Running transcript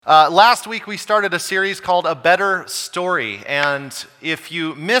Last week we started a series called A Better Story, and if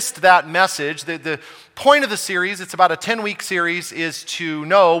you missed that message, the point of the series, it's about a 10-week series, is to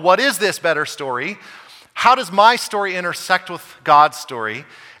know what is this better story, how does my story intersect with God's story,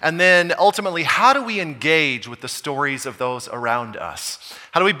 and then ultimately how do we engage with the stories of those around us?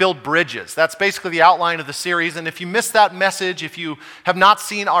 How do we build bridges? That's basically the outline of the series, and if you missed that message, if you have not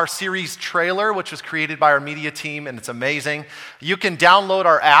seen our series trailer, which was created by our media team, and it's amazing, you can download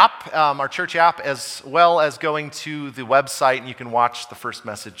our app, our church app, as well as going to the website, and you can watch the first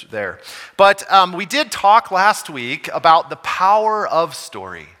message there. But we did talk last week about the power of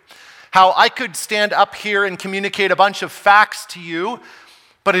story, how I could stand up here and communicate a bunch of facts to you,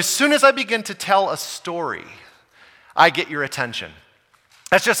 but as soon as I begin to tell a story, I get your attention.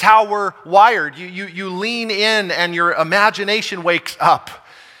 That's just how we're wired. You lean in and your imagination wakes up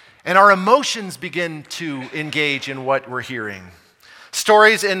and our emotions begin to engage in what we're hearing.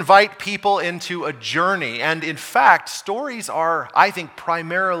 Stories invite people into a journey, and in fact, stories are, I think,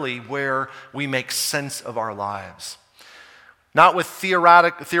 primarily where we make sense of our lives. Not with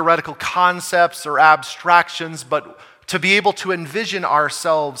theoretical concepts or abstractions, but to be able to envision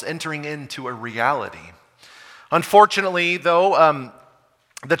ourselves entering into a reality. Unfortunately, though,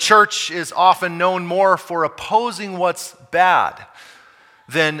 the church is often known more for opposing what's bad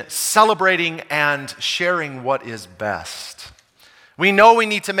than celebrating and sharing what is best. We know we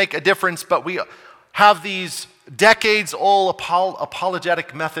need to make a difference, but we have these decades-old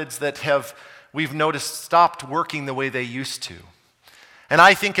apologetic methods that we've noticed, stopped working the way they used to. And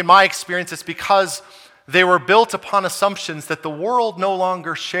I think in my experience, it's because they were built upon assumptions that the world no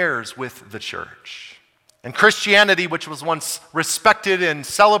longer shares with the church. And Christianity, which was once respected and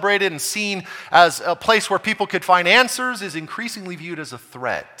celebrated and seen as a place where people could find answers, is increasingly viewed as a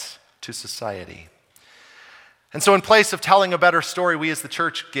threat to society. And so in place of telling a better story, we as the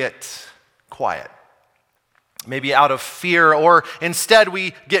church get quiet. Maybe out of fear, or instead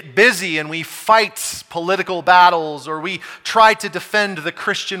we get busy and we fight political battles, or we try to defend the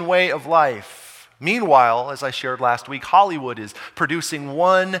Christian way of life. Meanwhile, as I shared last week, Hollywood is producing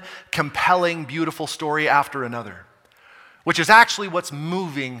one compelling, beautiful story after another, which is actually what's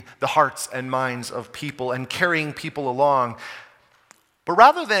moving the hearts and minds of people and carrying people along. But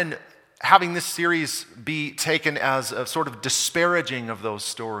rather than having this series be taken as a sort of disparaging of those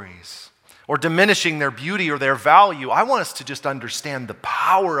stories or diminishing their beauty or their value, I want us to just understand the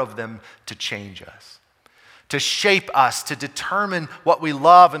power of them to change us, to shape us, to determine what we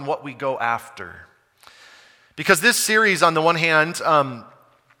love and what we go after. Because this series, on the one hand, we're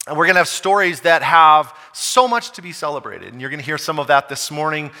going to have stories that have so much to be celebrated. And you're going to hear some of that this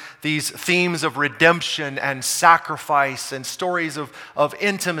morning, these themes of redemption and sacrifice and stories of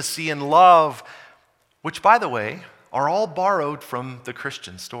intimacy and love, which, by the way, are all borrowed from the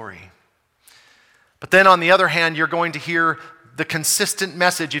Christian story. But then on the other hand, you're going to hear the consistent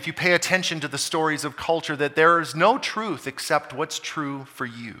message, if you pay attention to the stories of culture, that there is no truth except what's true for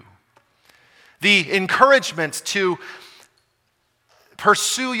you. The encouragement to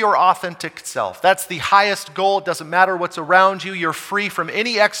pursue your authentic self. That's the highest goal. It doesn't matter what's around you. You're free from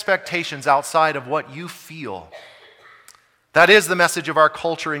any expectations outside of what you feel. That is the message of our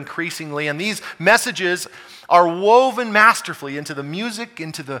culture increasingly. And these messages are woven masterfully into the music,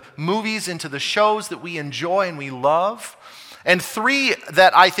 into the movies, into the shows that we enjoy and we love. And three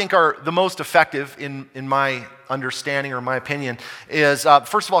that I think are the most effective in my understanding or my opinion is,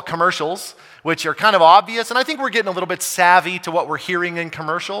 first of all, commercials, which are kind of obvious. And I think we're getting a little bit savvy to what we're hearing in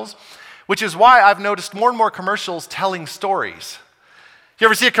commercials, which is why I've noticed more and more commercials telling stories. You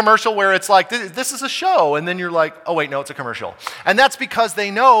ever see a commercial where it's like, this is a show, and then you're like, oh wait, no, it's a commercial. And that's because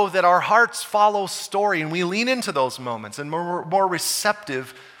they know that our hearts follow story, and we lean into those moments, and we're more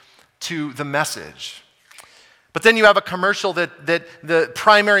receptive to the message. But then you have a commercial that the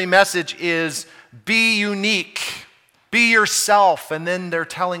primary message is, be unique, be yourself, and then they're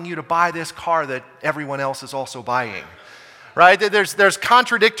telling you to buy this car that everyone else is also buying, right? There's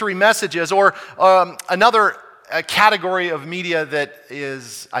contradictory messages, or another category of media that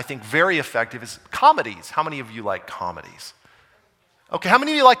is, I think, very effective is comedies. How many of you like comedies? Okay, how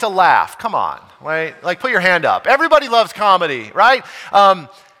many of you like to laugh? Come on, right? Like, put your hand up. Everybody loves comedy, right?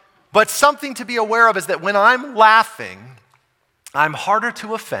 But something to be aware of is that when I'm laughing, I'm harder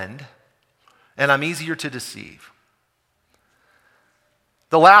to offend and I'm easier to deceive.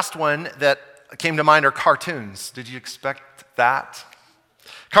 The last one that came to mind are cartoons. Did you expect that?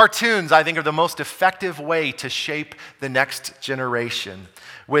 Cartoons, I think, are the most effective way to shape the next generation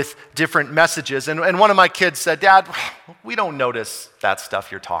with different messages. And one of my kids said, Dad, we don't notice that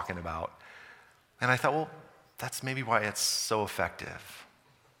stuff you're talking about. And I thought, well, that's maybe why it's so effective.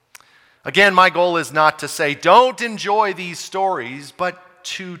 Again, my goal is not to say, don't enjoy these stories, but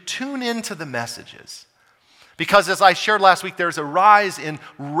to tune into the messages. Because as I shared last week, there's a rise in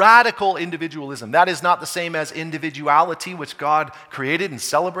radical individualism. That is not the same as individuality, which God created and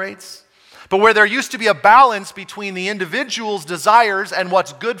celebrates. But where there used to be a balance between the individual's desires and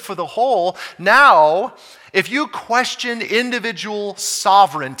what's good for the whole, now, if you question individual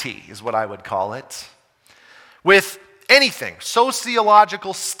sovereignty, is what I would call it, with anything,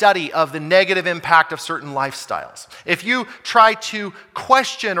 sociological study of the negative impact of certain lifestyles. If you try to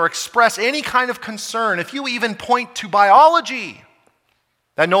question or express any kind of concern, if you even point to biology,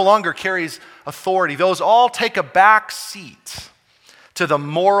 that no longer carries authority. Those all take a back seat to the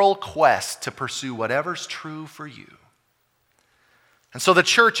moral quest to pursue whatever's true for you. And so the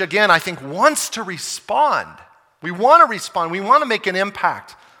church, again, I think wants to respond. We want to respond. We want to make an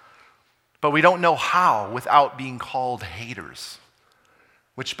impact. But we don't know how without being called haters,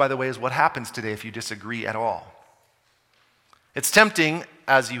 which, by the way, is what happens today if you disagree at all. It's tempting,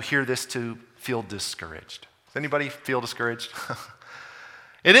 as you hear this, to feel discouraged. Does anybody feel discouraged?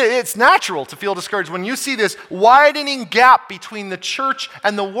 It's natural to feel discouraged when you see this widening gap between the church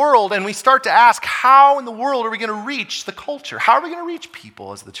and the world, and we start to ask, how in the world are we going to reach the culture? How are we going to reach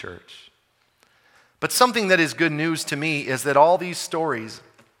people as the church? But something that is good news to me is that all these stories,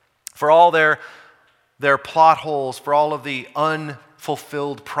 for all their plot holes, for all of the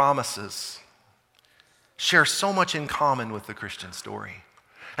unfulfilled promises, share so much in common with the Christian story.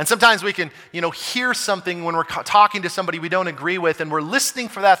 And sometimes we can, hear something when we're talking to somebody we don't agree with, and we're listening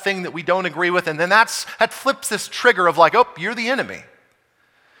for that thing that we don't agree with, and then that flips this trigger of like, oh, you're the enemy.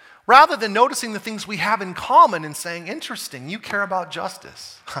 Rather than noticing the things we have in common and saying, interesting, you care about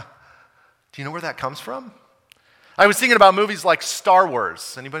justice. Do you know where that comes from? I was thinking about movies like Star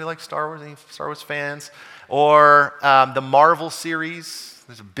Wars. Anybody like Star Wars? Any Star Wars fans? Or the Marvel series.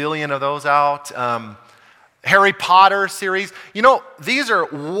 There's 1 billion of those out. Harry Potter series. These are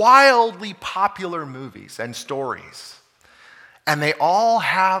wildly popular movies and stories. And they all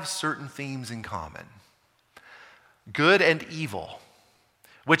have certain themes in common. Good and evil,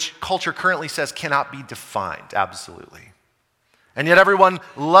 which culture currently says cannot be defined, absolutely. And yet everyone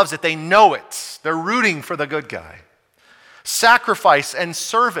loves it. They know it. They're rooting for the good guy. Sacrifice and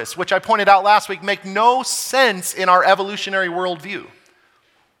service, which I pointed out last week, make no sense in our evolutionary worldview.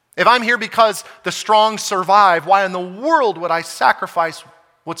 If I'm here because the strong survive, why in the world would I sacrifice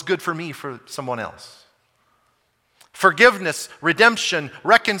what's good for me for someone else? Forgiveness, redemption,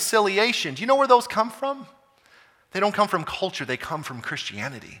 reconciliation. Do you know where those come from? They don't come from culture. They come from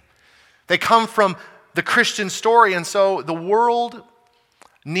Christianity. They come from the Christian story. And so the world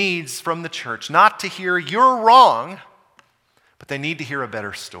needs from the church not to hear you're wrong, but they need to hear a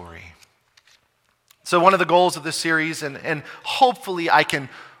better story. So one of the goals of this series, and hopefully I can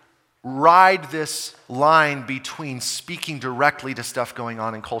ride this line between speaking directly to stuff going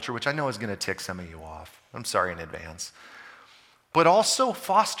on in culture, which I know is going to tick some of you off. I'm sorry in advance. But also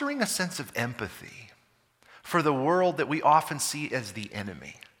fostering a sense of empathy for the world that we often see as the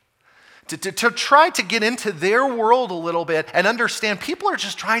enemy. To try to get into their world a little bit and understand people are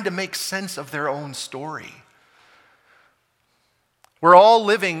just trying to make sense of their own story. We're all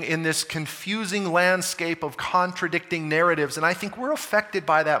living in this confusing landscape of contradicting narratives, and I think we're affected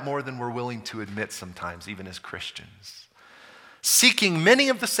by that more than we're willing to admit sometimes, even as Christians. Seeking many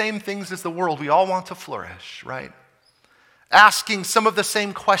of the same things as the world, we all want to flourish, right? Asking some of the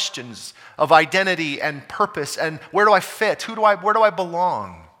same questions of identity and purpose and where do I fit? Where do I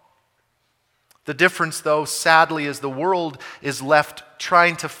belong? The difference, though, sadly, is the world is left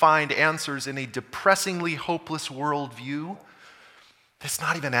trying to find answers in a depressingly hopeless worldview that's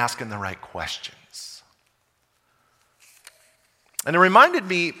not even asking the right questions. And it reminded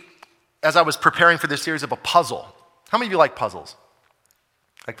me, as I was preparing for this series, of a puzzle. How many of you like puzzles?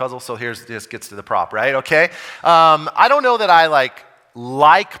 Like puzzles? So this gets to the prop, right? Okay. I don't know that I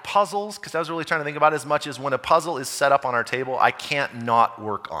like puzzles, because I was really trying to think about it as much as when a puzzle is set up on our table, I can't not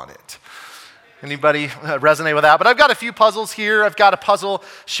work on it. Anybody resonate with that? But I've got a few puzzles here. I've got a puzzle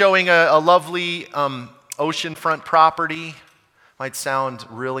showing a lovely oceanfront property. Might sound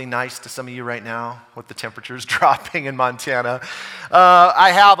really nice to some of you right now with the temperatures dropping in Montana.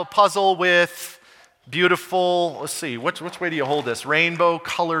 I have a puzzle with beautiful, let's see, which way do you hold this?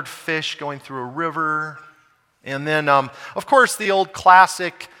 Rainbow-colored fish going through a river. And then, of course, the old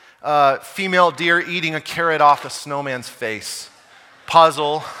classic female deer eating a carrot off a snowman's face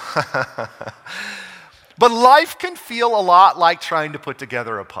puzzle. But life can feel a lot like trying to put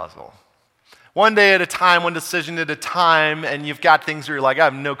together a puzzle. One day at a time, one decision at a time, and you've got things where you're like, I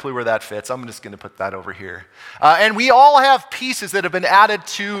have no clue where that fits. I'm just going to put that over here. And we all have pieces that have been added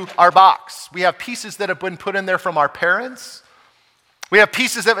to our box. We have pieces that have been put in there from our parents. We have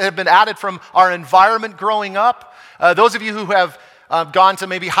pieces that have been added from our environment growing up. Those of you who have gone to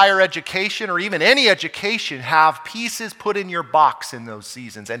maybe higher education or even any education have pieces put in your box in those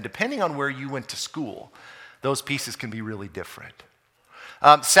seasons. And depending on where you went to school, those pieces can be really different.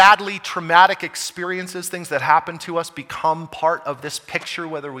 Sadly, traumatic experiences, things that happen to us, become part of this picture,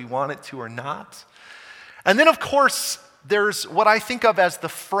 whether we want it to or not. And then, of course, there's what I think of as the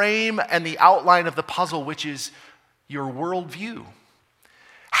frame and the outline of the puzzle, which is your worldview.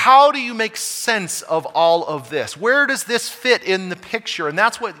 How do you make sense of all of this? Where does this fit in the picture? And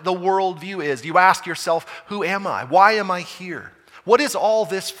that's what the worldview is. You ask yourself, who am I? Why am I here? What is all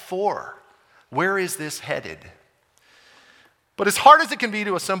this for? Where is this headed? But as hard as it can be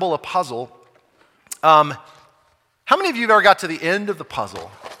to assemble a puzzle, how many of you have ever got to the end of the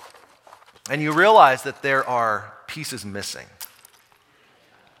puzzle and you realize that there are pieces missing?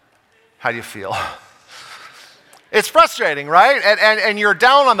 How do you feel? It's frustrating, right? And you're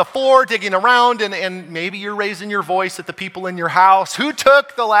down on the floor digging around and maybe you're raising your voice at the people in your house. Who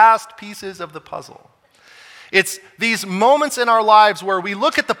took the last pieces of the puzzle? It's these moments in our lives where we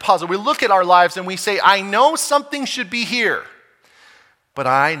look at the puzzle, we look at our lives and we say, I know something should be here, but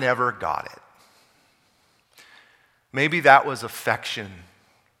I never got it. Maybe that was affection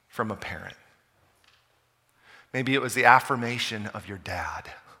from a parent. Maybe it was the affirmation of your dad.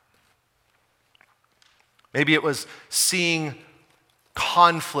 Maybe it was seeing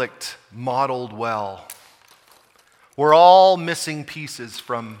conflict modeled well. We're all missing pieces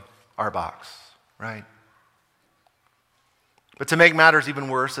from our box, right? But to make matters even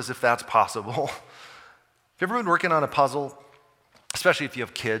worse, as if that's possible, have you ever been working on a puzzle, especially if you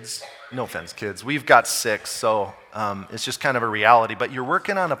have kids? No offense, kids. We've got 6, so it's just kind of a reality. But you're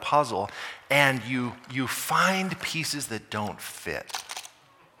working on a puzzle, and you find pieces that don't fit.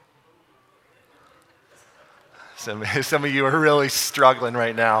 Some of you are really struggling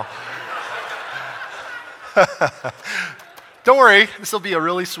right now. Don't worry, this will be a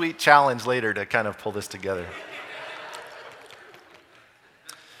really sweet challenge later to kind of pull this together.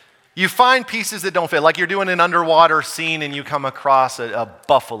 You find pieces that don't fit, like you're doing an underwater scene and you come across a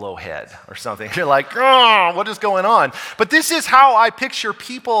buffalo head or something. You're like, oh, what is going on? But this is how I picture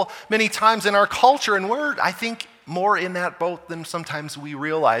people many times in our culture, and we're, I think, more in that boat than sometimes we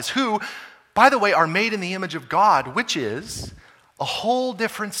realize, who, by the way, are made in the image of God, which is a whole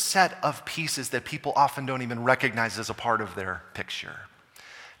different set of pieces that people often don't even recognize as a part of their picture.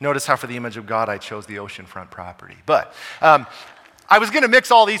 Notice how for the image of God I chose the oceanfront property. But I was going to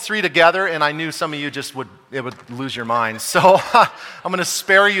mix all these 3 together, and I knew some of you it would lose your mind. So I'm going to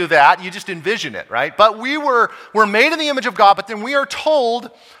spare you that. You just envision it, right? But we're made in the image of God, but then we are told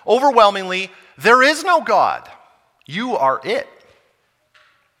overwhelmingly, there is no God. You are it.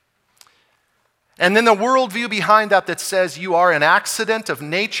 And then the worldview behind that says you are an accident of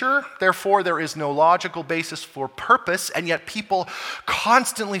nature, therefore there is no logical basis for purpose, and yet people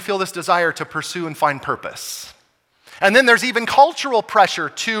constantly feel this desire to pursue and find purpose. And then there's even cultural pressure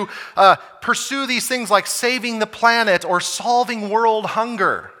to pursue these things like saving the planet or solving world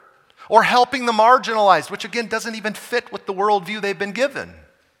hunger or helping the marginalized, which again doesn't even fit with the worldview they've been given.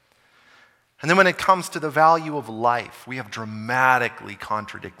 And then when it comes to the value of life, we have dramatically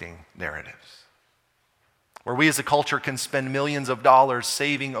contradicting narratives, where we as a culture can spend millions of dollars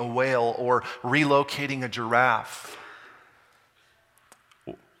saving a whale or relocating a giraffe,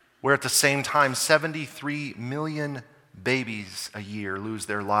 where at the same time 73 million babies a year lose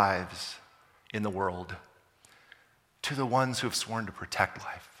their lives in the world to the ones who have sworn to protect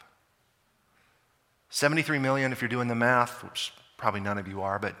life. 73 million, if you're doing the math, which probably none of you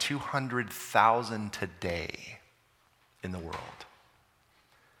are, but 200,000 today in the world.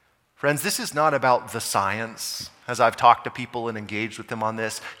 Friends, this is not about the science. As I've talked to people and engaged with them on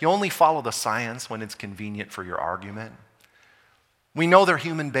this, you only follow the science when it's convenient for your argument. We know they're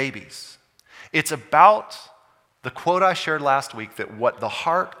human babies. It's about the quote I shared last week that what the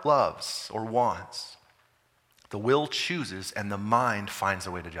heart loves or wants, the will chooses and the mind finds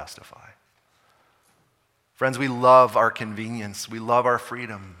a way to justify. Friends, we love our convenience. We love our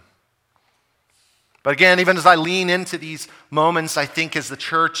freedom. But again, even as I lean into these moments, I think as the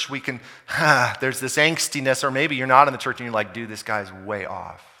church, we can, there's this angstiness, or maybe you're not in the church and you're like, dude, this guy's way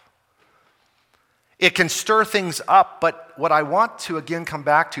off. It can stir things up, but what I want to again come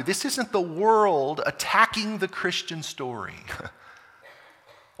back to, this isn't the world attacking the Christian story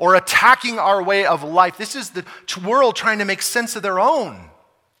or attacking our way of life. This is the world trying to make sense of their own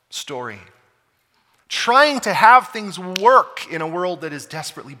story. trying to have things work in a world that is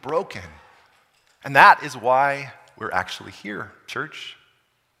desperately broken. And that is why we're actually here, church,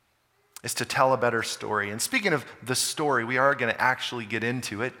 is to tell a better story. And speaking of the story, we are going to actually get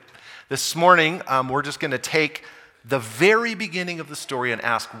into it. This morning, we're just going to take the very beginning of the story and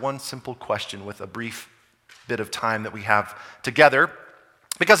ask one simple question with a brief bit of time that we have together.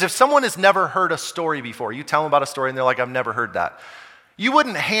 Because if someone has never heard a story before, you tell them about a story and they're like, I've never heard that. You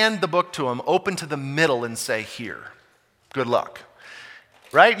wouldn't hand the book to them, open to the middle and say, here, good luck.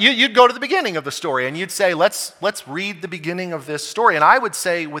 Right? You'd go to the beginning of the story and you'd say, let's read the beginning of this story. And I would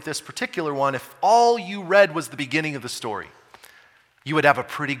say with this particular one, if all you read was the beginning of the story, you would have a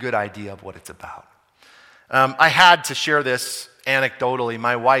pretty good idea of what it's about. I had to share this anecdotally.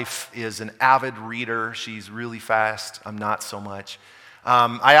 My wife is an avid reader. She's really fast. I'm not so much.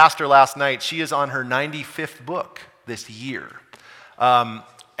 I asked her last night. She is on her 95th book this year. And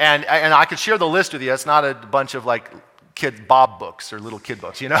I could share the list with you. It's not a bunch of like kid Bob books or little kid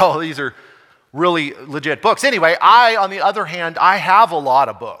books. You know, these are really legit books. Anyway, on the other hand, I have a lot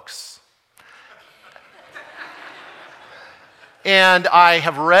of books. And I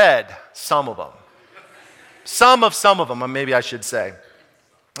have read some of them. Some of them, maybe I should say.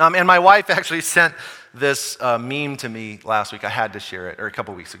 And my wife actually sent this meme to me last week. I had to share it, or a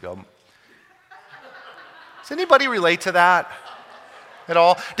couple weeks ago. Does anybody relate to that at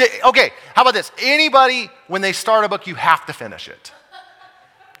all? Okay, how about this? Anybody, when they start a book, you have to finish it.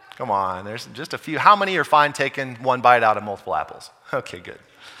 Come on, there's just a few. How many are fine taking one bite out of multiple apples? Okay, good.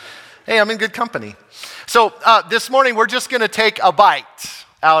 Hey, I'm in good company. So this morning, we're just going to take a bite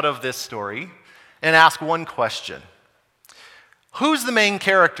out of this story and ask one question. Who's the main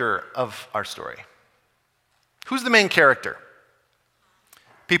character of our story? Who's the main character?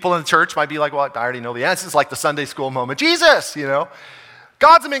 People in the church might be like, well, I already know the answer. It's like the Sunday school moment. Jesus, you know.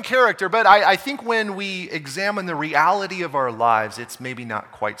 God's the main character, but I think when we examine the reality of our lives, it's maybe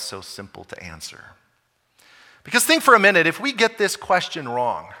not quite so simple to answer. Because think for a minute, if we get this question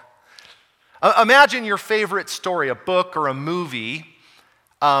wrong, imagine your favorite story, a book or a movie,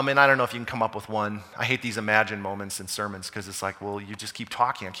 and I don't know if you can come up with one. I hate these imagine moments in sermons because it's like, well, you just keep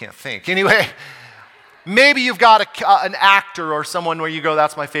talking. I can't think. Anyway, maybe you've got an actor or someone where you go,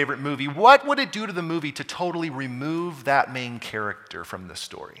 that's my favorite movie. What would it do to the movie to totally remove that main character from the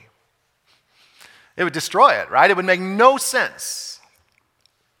story? It would destroy it, right? It would make no sense.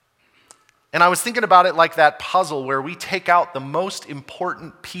 And I was thinking about it like that puzzle where we take out the most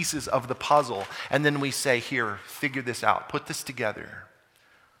important pieces of the puzzle and then we say, here, figure this out, put this together.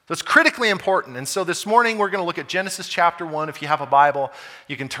 So it's critically important. And so this morning we're going to look at Genesis chapter 1. If you have a Bible,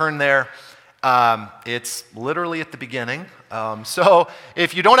 you can turn there. It's literally at the beginning. So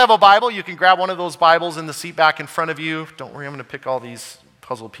if you don't have a Bible, you can grab one of those Bibles in the seat back in front of you. Don't worry, I'm going to pick all these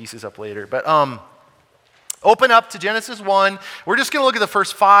puzzle pieces up later. But open up to Genesis 1. We're just going to look at the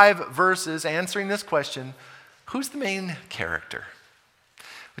first 5 verses answering this question. Who's the main character?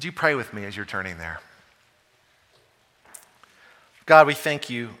 Would you pray with me as you're turning there? God, we thank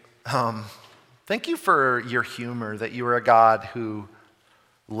you. Thank you for your humor, that you are a God who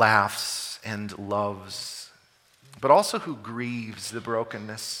laughs and loves, but also who grieves the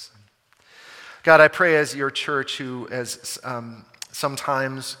brokenness. God, I pray as your church who as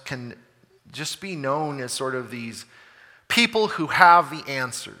sometimes can just be known as sort of these people who have the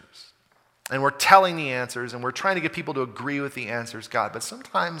answers, and we're telling the answers, and we're trying to get people to agree with the answers, God, but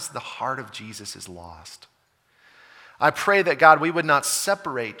sometimes the heart of Jesus is lost. I pray that, God, we would not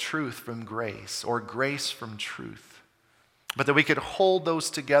separate truth from grace or grace from truth, but that we could hold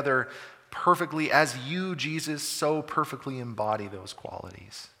those together perfectly as you, Jesus, so perfectly embody those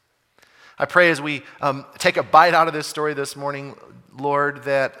qualities. I pray as we take a bite out of this story this morning, Lord,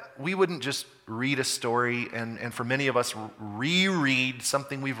 that we wouldn't just read a story and for many of us reread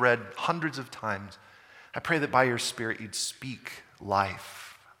something we've read hundreds of times. I pray that by your Spirit you'd speak life.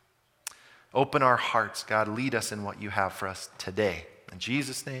 Open our hearts, God. Lead us in what you have for us today. In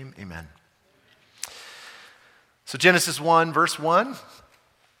Jesus' name, amen. So Genesis 1, verse 1,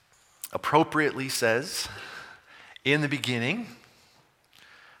 appropriately says, in the beginning,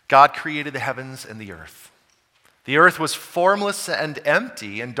 God created the heavens and the earth. The earth was formless and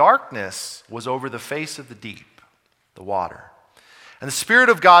empty, and darkness was over the face of the deep, the water. And the Spirit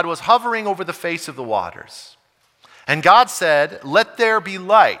of God was hovering over the face of the waters. And God said, let there be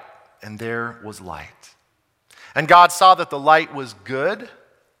light. And there was light. And God saw that the light was good,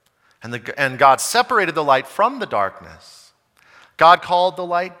 and God separated the light from the darkness. God called the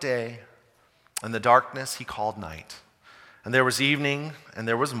light day, and the darkness he called night. And there was evening, and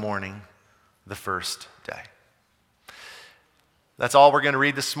there was morning, the first day. That's all we're going to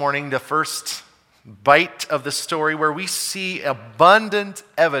read this morning. The first bite of the story where we see abundant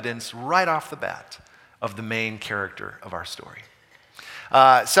evidence right off the bat of the main character of our story.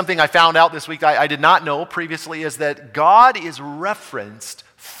 Something I found out this week I did not know previously is that God is referenced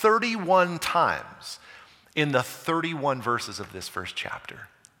 31 times in the 31 verses of this first chapter.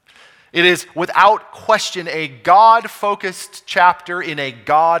 It is without question a God-focused chapter in a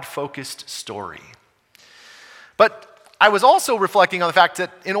God-focused story. But I was also reflecting on the fact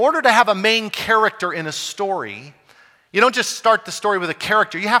that in order to have a main character in a story, you don't just start the story with a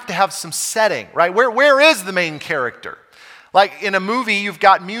character, you have to have some setting, right? Where is the main character? Like in a movie, you've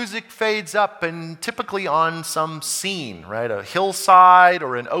got music fades up and typically on some scene, right? A hillside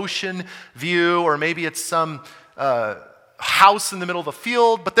or an ocean view, or maybe it's some house in the middle of the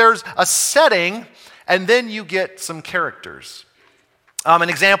field, but there's a setting and then you get some characters. An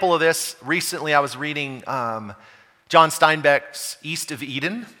example of this, recently I was reading John Steinbeck's East of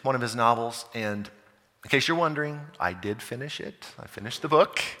Eden, one of his novels, and in case you're wondering, I did finish it. I finished the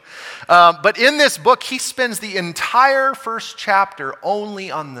book. But in this book, he spends the entire first chapter only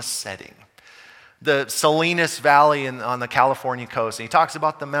on the setting. The Salinas Valley on the California coast. And he talks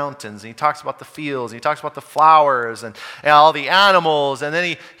about the mountains, and he talks about the fields, and he talks about the flowers, and all the animals, and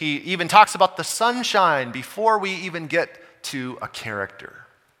then he even talks about the sunshine before we even get to a character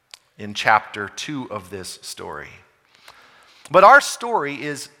in chapter 2 of this story. But our story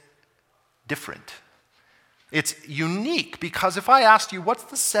is different. It's unique because if I asked you, what's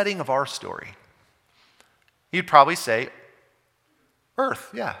the setting of our story? You'd probably say,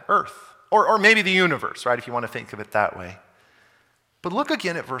 Earth, yeah, Earth. Or maybe the universe, right, if you want to think of it that way. But look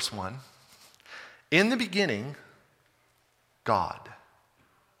again at verse 1. In the beginning, God.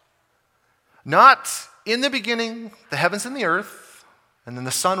 Not in the beginning, the heavens and the earth, and then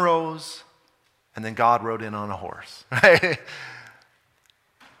the sun rose, and then God rode in on a horse, right?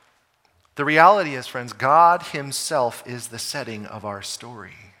 The reality is, friends, God himself is the setting of our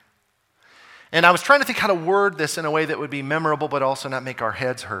story. And I was trying to think how to word this in a way that would be memorable but also not make our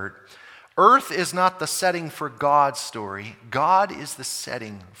heads hurt. Earth is not the setting for God's story. God is the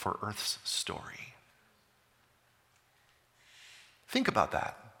setting for Earth's story. Think about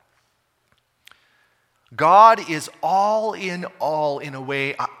that. God is all in a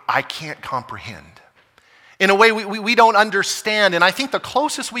way I can't comprehend. In a way we don't understand. And I think the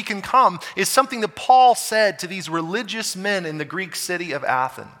closest we can come is something that Paul said to these religious men in the Greek city of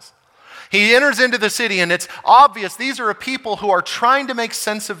Athens. He enters into the city and it's obvious these are a people who are trying to make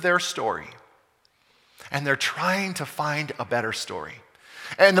sense of their story. And they're trying to find a better story.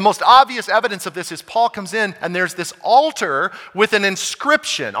 And the most obvious evidence of this is Paul comes in and there's this altar with an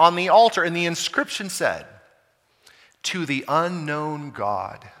inscription on the altar. And the inscription said, "To the unknown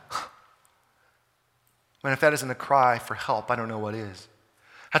God." And if that isn't a cry for help, I don't know what is.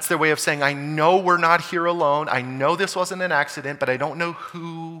 That's their way of saying, I know we're not here alone. I know this wasn't an accident, but I don't know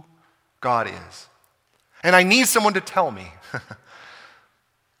who God is. And I need someone to tell me.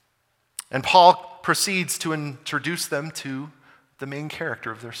 And Paul proceeds to introduce them to the main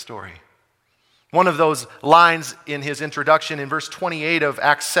character of their story. One of those lines in his introduction in verse 28 of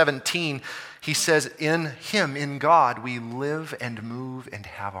Acts 17, he says, "In him, in God, we live and move and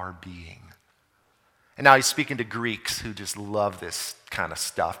have our being." And now he's speaking to Greeks who just love this kind of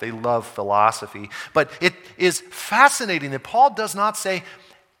stuff. They love philosophy. But it is fascinating that Paul does not say,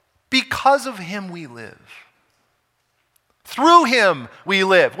 because of him we live. Through him we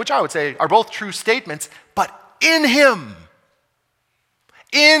live, which I would say are both true statements, but in him.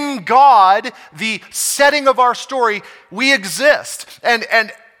 In God, the setting of our story, we exist.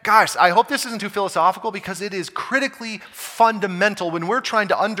 And guys, I hope this isn't too philosophical because it is critically fundamental when we're trying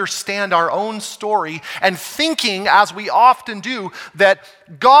to understand our own story and thinking, as we often do, that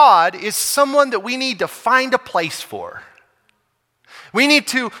God is someone that we need to find a place for. We need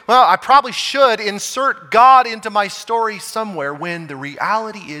to, I probably should insert God into my story somewhere when the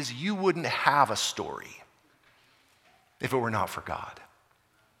reality is you wouldn't have a story if it were not for God.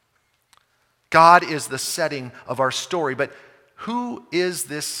 God is the setting of our story, but who is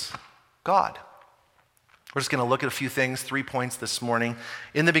this God? We're just going to look at a few things, 3 points this morning.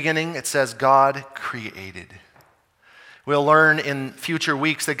 In the beginning, it says God created. We'll learn in future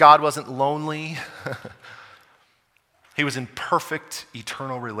weeks that God wasn't lonely. He was in perfect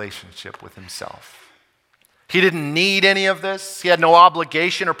eternal relationship with himself. He didn't need any of this. He had no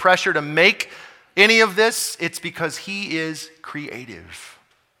obligation or pressure to make any of this. It's because he is creative.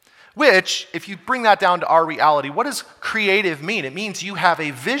 Which, if you bring that down to our reality, what does creative mean? It means you have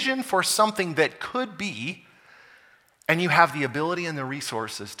a vision for something that could be, and you have the ability and the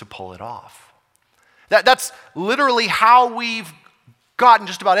resources to pull it off. That's literally how we've God in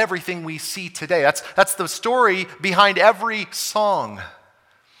just about everything we see today. That's the story behind every song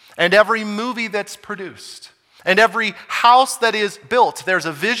and every movie that's produced and every house that is built. There's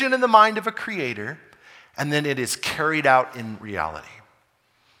a vision in the mind of a creator, and then it is carried out in reality.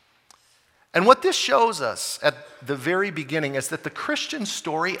 And what this shows us at the very beginning is that the Christian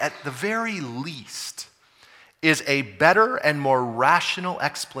story, at the very least, is a better and more rational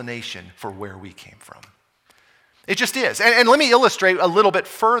explanation for where we came from. It just is. And let me illustrate a little bit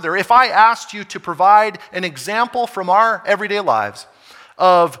further. If I asked you to provide an example from our everyday lives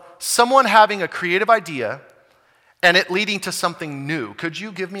of someone having a creative idea and it leading to something new, could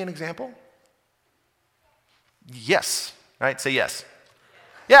you give me an example? Yes, right? Say yes.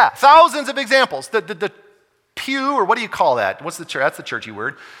 Yeah, thousands of examples. The pew, or what do you call that? What's the church? That's the churchy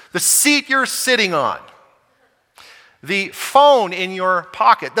word. The seat you're sitting on. The phone in your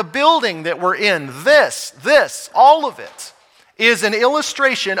pocket. The building that we're in. This, all of it is an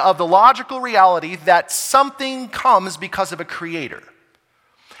illustration of the logical reality that something comes because of a creator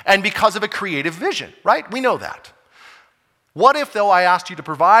and because of a creative vision, right? We know that. What if, though, I asked you to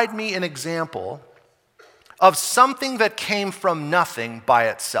provide me an example of something that came from nothing by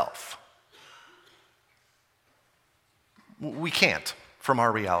itself? We can't from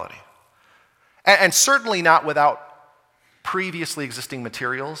our reality. And certainly not without previously existing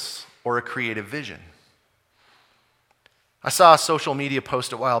materials or a creative vision. I saw a social media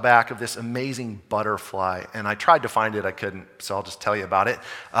post a while back of this amazing butterfly, and I tried to find it, I couldn't, so I'll just tell you about it.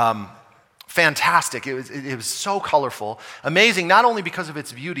 Fantastic. It was so colorful. Amazing, not only because of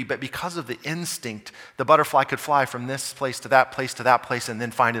its beauty, but because of the instinct. The butterfly could fly from this place to that place to that place and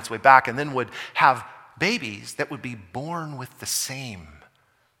then find its way back, and then would have babies that would be born with the same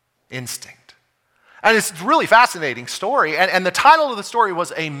instinct. And it's a really fascinating story. And the title of the story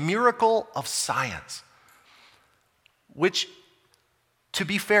was A Miracle of Science, which, to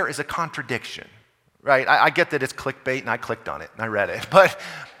be fair, is a contradiction, right? I get that it's clickbait, and I clicked on it, and I read it. But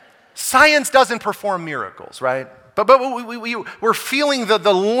science doesn't perform miracles, right? But we're feeling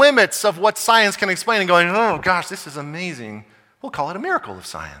the limits of what science can explain and going, oh gosh, this is amazing. We'll call it a miracle of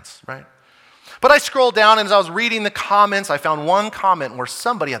science, right? But I scrolled down, and as I was reading the comments, I found one comment where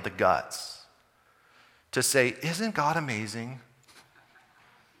somebody had the guts to say, isn't God amazing?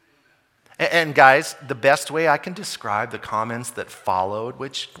 And guys, the best way I can describe the comments that followed,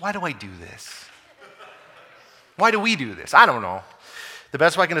 why do I do this? Why do we do this? I don't know. The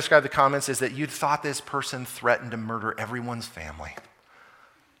best way I can describe the comments is that you'd thought this person threatened to murder everyone's family.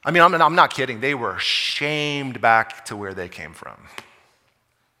 I mean, I'm not kidding. They were shamed back to where they came from.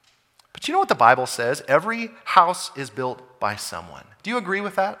 But you know what the Bible says? Every house is built by someone. Do you agree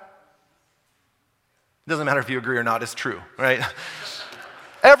with that? It doesn't matter if you agree or not, it's true, right?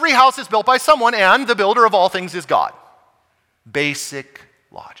 Every house is built by someone, and the builder of all things is God. Basic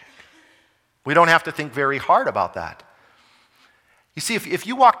logic. We don't have to think very hard about that. You see, if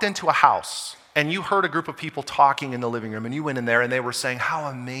you walked into a house and you heard a group of people talking in the living room and you went in there and they were saying, how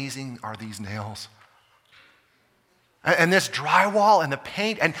amazing are these nails? And this drywall and the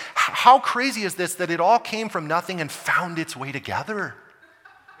paint, and how crazy is this that it all came from nothing and found its way together?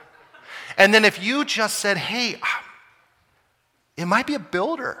 And then if you just said, hey, it might be a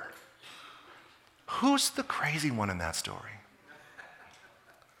builder. Who's the crazy one in that story?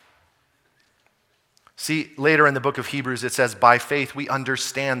 See, later in the book of Hebrews, it says, by faith we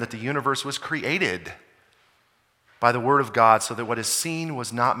understand that the universe was created by the word of God, so that what is seen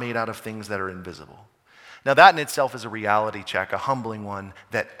was not made out of things that are invisible. Now that in itself is a reality check, a humbling one,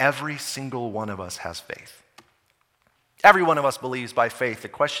 that every single one of us has faith. Every one of us believes by faith. The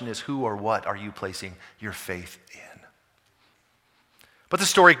question is, who or what are you placing your faith in? But the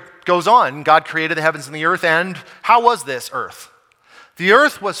story goes on. God created the heavens and the earth, and how was this earth? The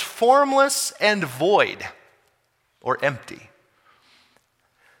earth was formless and void, or empty.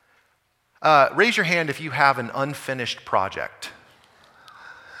 Raise your hand if you have an unfinished project.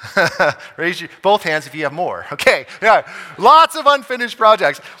 Raise both hands if you have more. Okay, yeah, lots of unfinished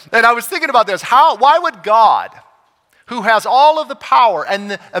projects. And I was thinking about this. Why would God, who has all of the power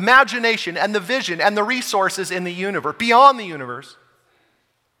and the imagination and the vision and the resources in the universe, beyond the universe,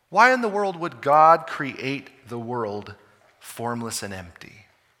 why in the world would God create the world formless and empty?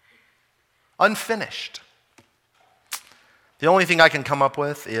 Unfinished. The only thing I can come up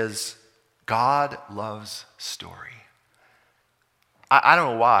with is God loves story. I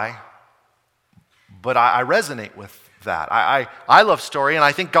don't know why, but I resonate with that. I love story, and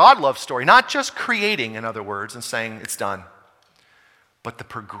I think God loves story. Not just creating, in other words, and saying it's done, but the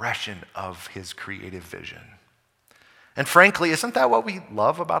progression of his creative vision. And frankly, isn't that what we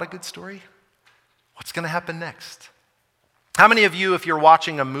love about a good story? What's going to happen next? How many of you, if you're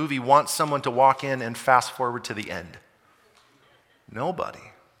watching a movie, want someone to walk in and fast forward to the end? Nobody.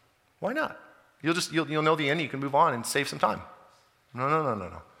 Why not? You'll know the end, you can move on and save some time.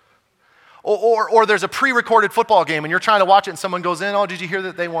 No. Or there's a pre-recorded football game and you're trying to watch it and someone goes in, oh, did you hear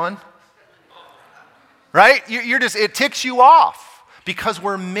that they won? Right? It ticks you off because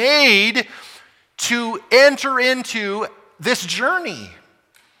we're made to enter into this journey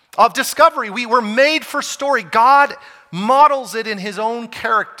of discovery. We were made for story. God models it in his own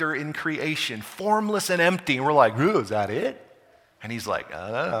character in creation, formless and empty. And we're like, ooh, is that it? And he's like,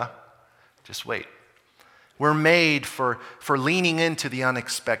 no. Just wait. We're made for leaning into the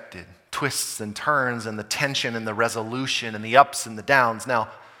unexpected, twists and turns and the tension and the resolution and the ups and the downs. Now,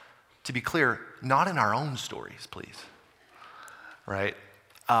 to be clear, not in our own stories, please. Right?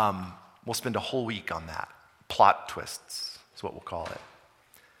 We'll spend a whole week on that. Plot twists is what we'll call it.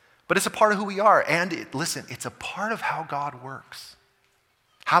 But it's a part of who we are. And listen, it's a part of how God works.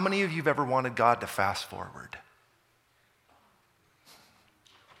 How many of you have ever wanted God to fast forward?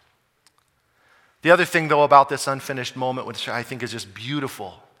 The other thing, though, about this unfinished moment, which I think is just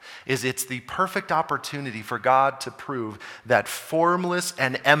beautiful, is it's the perfect opportunity for God to prove that formless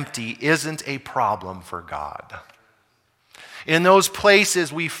and empty isn't a problem for God. In those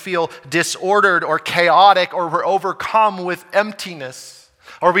places we feel disordered or chaotic or we're overcome with emptiness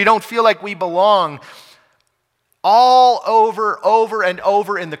or we don't feel like we belong, all over and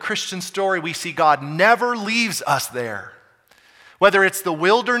over in the Christian story, we see God never leaves us there. Whether it's the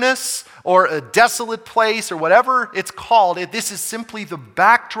wilderness or a desolate place or whatever it's called, this is simply the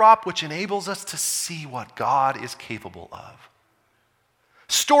backdrop which enables us to see what God is capable of.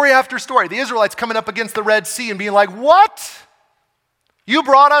 Story after story, the Israelites coming up against the Red Sea and being like, what? You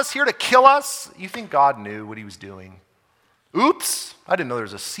brought us here to kill us? You think God knew what he was doing? Oops, I didn't know there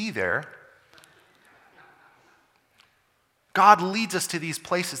was a sea there. God leads us to these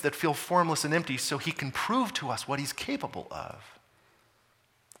places that feel formless and empty so he can prove to us what he's capable of.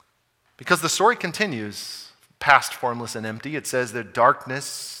 Because the story continues past formless and empty. It says that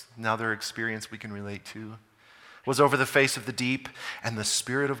darkness, another experience we can relate to, was over the face of the deep, and the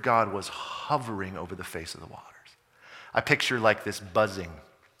Spirit of God was hovering over the face of the waters. I picture like this buzzing.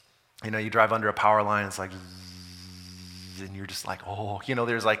 You know, you drive under a power line, it's like zzz, and you're just like, oh,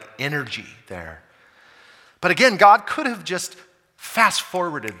 there's like energy there. But again, God could have just fast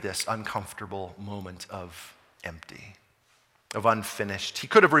forwarded this uncomfortable moment of empty, of unfinished. He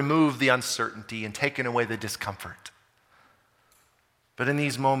could have removed the uncertainty and taken away the discomfort. But in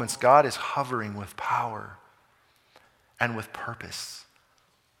these moments, God is hovering with power and with purpose,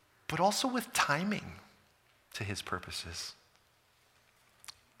 but also with timing to his purposes.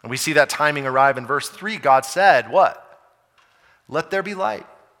 And we see that timing arrive in verse 3. God said, what? Let there be light.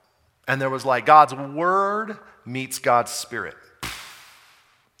 And there was light. God's word meets God's spirit.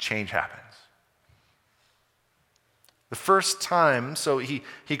 Change happens. The first time, so he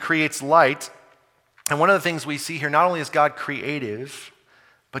creates light. And one of the things we see here, not only is God creative,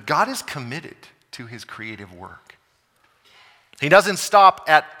 but God is committed to his creative work. He doesn't stop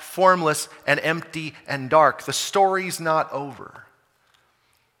at formless and empty and dark. The story's not over.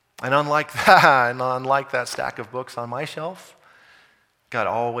 And unlike that stack of books on my shelf, God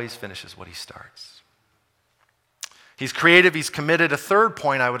always finishes what he starts. He's creative, he's committed. A third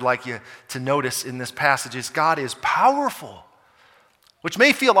point I would like you to notice in this passage is God is powerful, which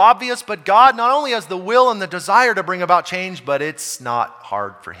may feel obvious, but God not only has the will and the desire to bring about change, but it's not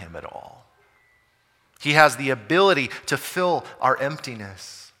hard for him at all. He has the ability to fill our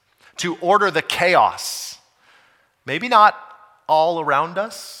emptiness, to order the chaos. Maybe not all around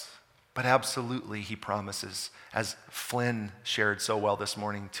us, but absolutely he promises, as Flynn shared so well this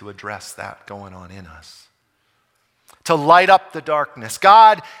morning, to address that going on in us. To light up the darkness.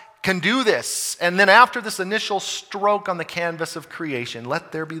 God can do this. And then after this initial stroke on the canvas of creation,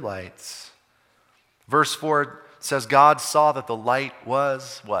 let there be lights. Verse 4 says, God saw that the light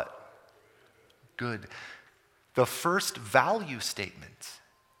was what? Good. The first value statement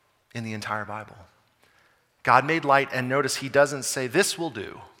in the entire Bible. God made light, and notice he doesn't say, this will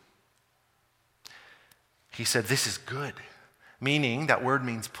do. He said, this is good. Meaning, that word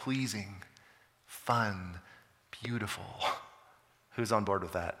means pleasing, fun, beautiful. Who's on board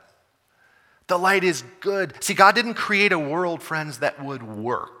with that? The light is good. See, God didn't create a world, friends, that would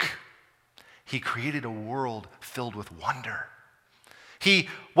work. He created a world filled with wonder. He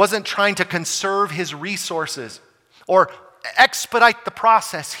wasn't trying to conserve his resources or expedite the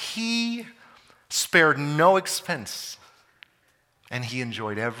process. He spared no expense, and he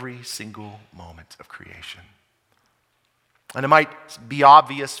enjoyed every single moment of creation. And it might be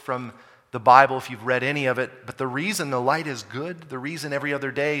obvious from the Bible if you've read any of it, but the reason the light is good, the reason every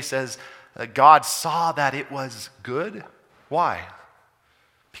other day says God saw that it was good, why?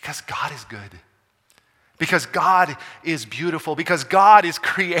 Because God is good. Because God is beautiful. Because God is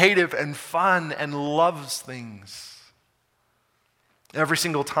creative and fun and loves things. Every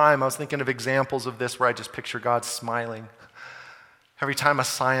single time I was thinking of examples of this where I just picture God smiling. Every time a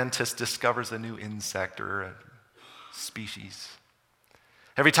scientist discovers a new insect or a species.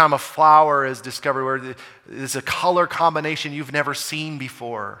 Every time a flower is discovered where there's a color combination you've never seen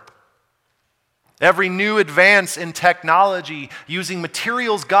before. Every new advance in technology using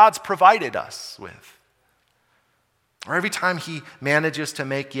materials God's provided us with. Or every time he manages to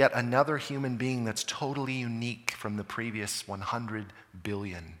make yet another human being that's totally unique from the previous 100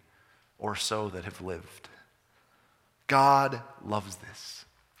 billion or so that have lived. God loves this.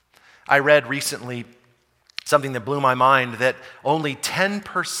 I read recently something that blew my mind, that only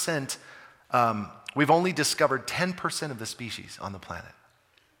 10%, we've only discovered 10% of the species on the planet.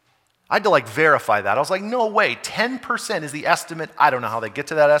 I had to verify that. I was like, no way, 10% is the estimate. I don't know how they get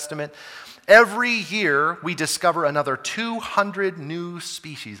to that estimate. Every year, we discover another 200 new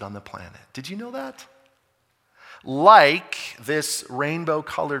species on the planet. Did you know that? Like this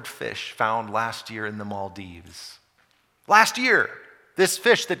rainbow-colored fish found last year in the Maldives. Last year, this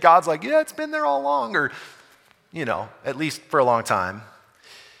fish that God's like, yeah, it's been there all along, or, at least for a long time.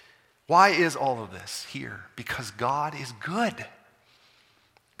 Why is all of this here? Because God is good.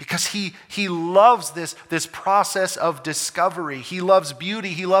 Because he loves this process of discovery. He loves beauty.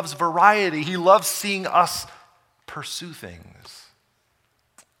 He loves variety. He loves seeing us pursue things.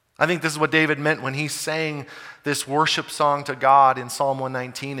 I think this is what David meant when he sang this worship song to God in Psalm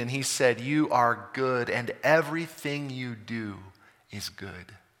 119, and he said, "You are good, and everything you do is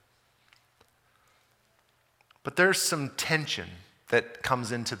good." But there's some tension that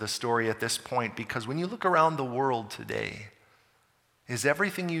comes into the story at this point, because when you look around the world today, is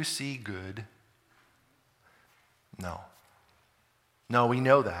everything you see good? No. No, we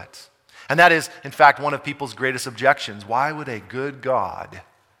know that. And that is, in fact, one of people's greatest objections. Why would a good God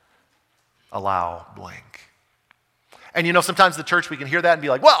allow blank? And sometimes the church, we can hear that and be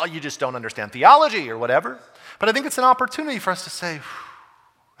like, well, you just don't understand theology or whatever. But I think it's an opportunity for us to say,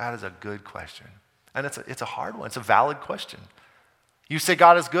 that is a good question. And it's a hard one. It's a valid question. You say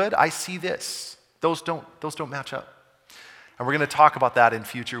God is good, I see this. Those don't match up. And we're going to talk about that in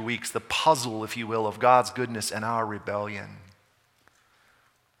future weeks, the puzzle, if you will, of God's goodness and our rebellion.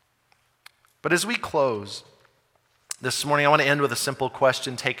 But as we close this morning, I want to end with a simple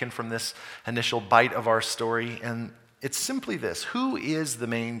question taken from this initial bite of our story. And it's simply this: who is the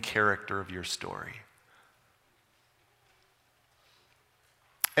main character of your story?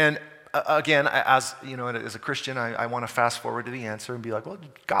 And again, as a Christian, I want to fast forward to the answer and be like, well,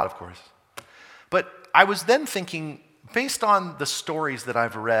 God, of course. But I was then thinking, based on the stories that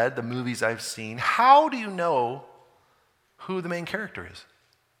I've read, the movies I've seen, how do you know who the main character is?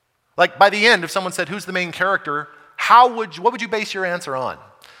 By the end, if someone said, who's the main character, what would you base your answer on?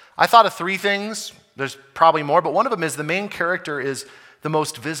 I thought of three things. There's probably more, but one of them is the main character is the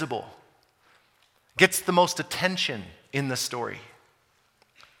most visible, gets the most attention in the story.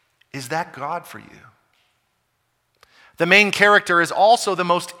 Is that God for you? The main character is also the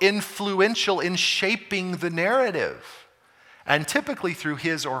most influential in shaping the narrative, and typically through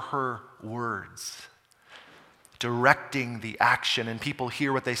his or her words, directing the action, and people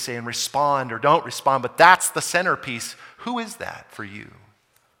hear what they say and respond or don't respond, but that's the centerpiece. Who is that for you,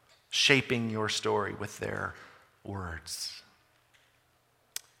 shaping your story with their words?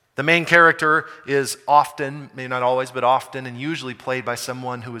 The main character is often, maybe not always, but often and usually played by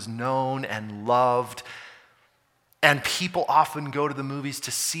someone who is known and loved. And people often go to the movies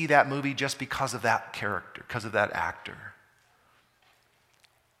to see that movie just because of that character, because of that actor.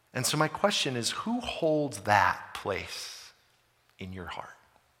 And so my question is, who holds that place in your heart?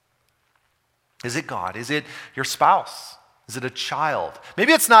 Is it God? Is it your spouse? Is it a child?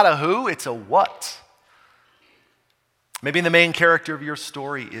 Maybe it's not a who, it's a what. Maybe the main character of your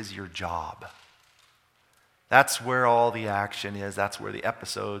story is your job. That's where all the action is. That's where the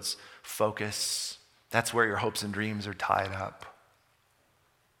episodes focus. That's where your hopes and dreams are tied up.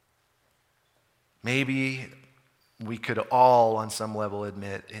 Maybe we could all, on some level,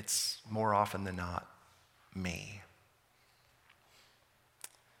 admit it's more often than not me.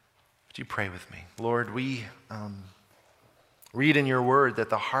 Would you pray with me? Lord, we read in your word that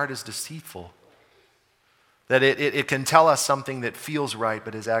the heart is deceitful, that it can tell us something that feels right,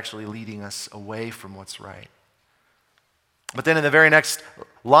 but is actually leading us away from what's right. But then in the very next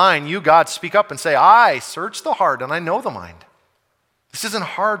line, you, God, speak up and say, I search the heart and I know the mind. This isn't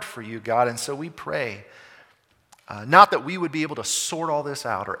hard for you, God, and so we pray, not that we would be able to sort all this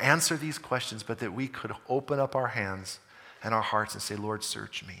out or answer these questions, but that we could open up our hands and our hearts and say, Lord,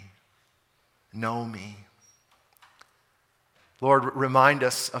 search me. Know me. Lord, remind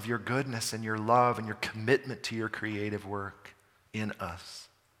us of your goodness and your love and your commitment to your creative work in us.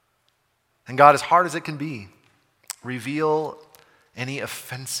 And God, as hard as it can be, reveal any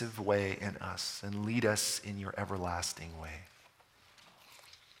offensive way in us and lead us in your everlasting way.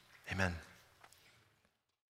 Amen.